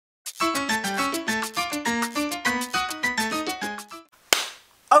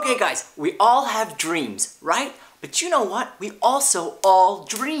Okay guys, we all have dreams, right? But you know what? We also all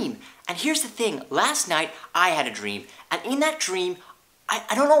dream. And here's the thing, last night I had a dream, and in that dream,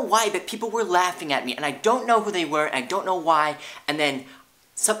 I don't know why, but people were laughing at me, and I don't know who they were, and I don't know why, and then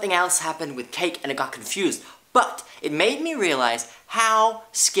something else happened with cake and I got confused. But it made me realize how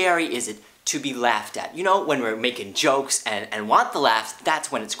scary is it to be laughed at. You know, when we're making jokes and want the laughs,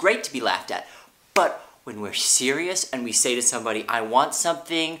 that's when it's great to be laughed at. But when we're serious and we say to somebody, I want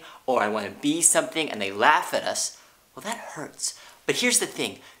something, or I want to be something, and they laugh at us, well, that hurts. But here's the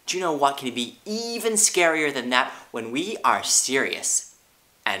thing, do you know what can be even scarier than that? When we are serious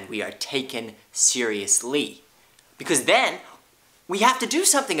and we are taken seriously. Because then, we have to do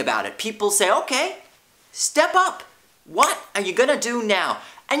something about it. People say, okay, step up. What are you gonna do now?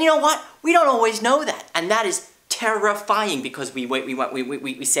 And you know what? We don't always know that. And that is terrifying because we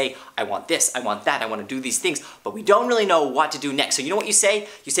say, I want this, I want that, I want to do these things, but we don't really know what to do next. So you know what you say?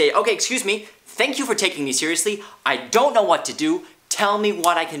 You say, okay, excuse me, thank you for taking me seriously. I don't know what to do. Tell me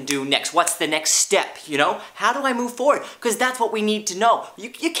what I can do next. What's the next step, you know? How do I move forward? Because that's what we need to know. You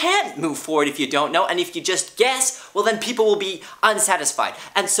can't move forward if you don't know, and if you just guess, well then people will be unsatisfied.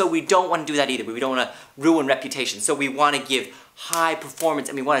 And so we don't want to do that either. We don't want to ruin reputation. So we want to give high performance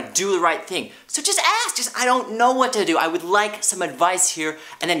and we want to do the right thing. So just ask, I don't know what to do. I would like some advice here,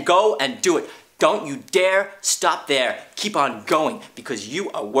 and then go and do it. Don't you dare stop there. Keep on going because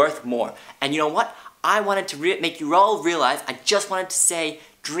you are worth more. And you know what? I wanted to make you all realize, I just wanted to say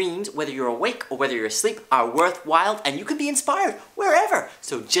dreams, whether you're awake or whether you're asleep, are worthwhile and you can be inspired wherever.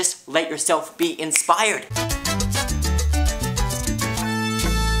 So just let yourself be inspired.